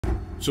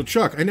So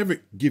Chuck, I never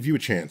give you a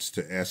chance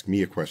to ask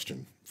me a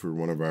question for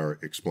one of our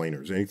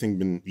explainers. Anything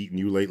been eating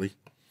you lately?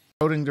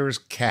 Schrodinger's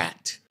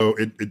cat. Oh,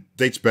 it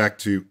dates back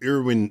to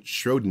Erwin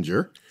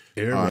Schrodinger.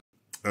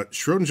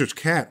 Schrodinger's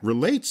cat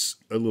relates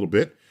a little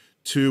bit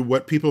to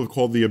what people have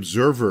called the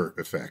observer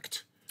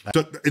effect.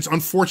 So it's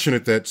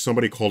unfortunate that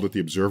somebody called it the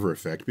observer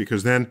effect,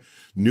 because then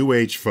New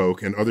Age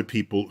folk and other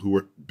people who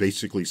were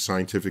basically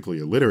scientifically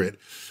illiterate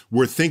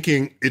were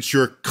thinking it's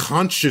your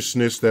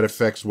consciousness that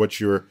affects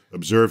what you're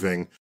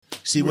observing.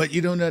 See, what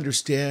you don't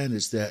understand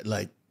is that,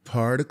 like,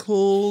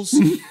 particles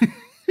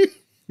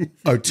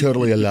are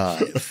totally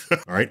alive.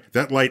 All right.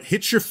 That light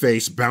hits your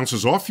face,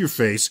 bounces off your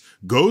face,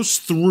 goes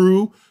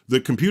through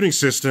the computing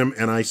system,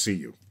 and I see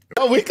you.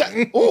 We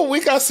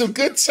got some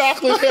good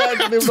chocolate here.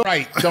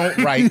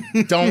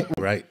 Don't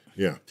write.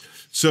 Yeah.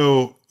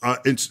 So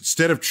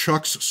instead of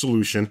Chuck's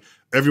solution,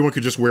 everyone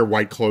could just wear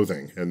white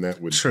clothing, and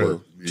that would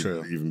work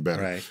even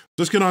better. Right.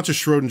 Let's get on to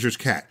Schrodinger's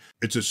cat.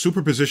 It's a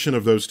superposition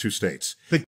of those two states. The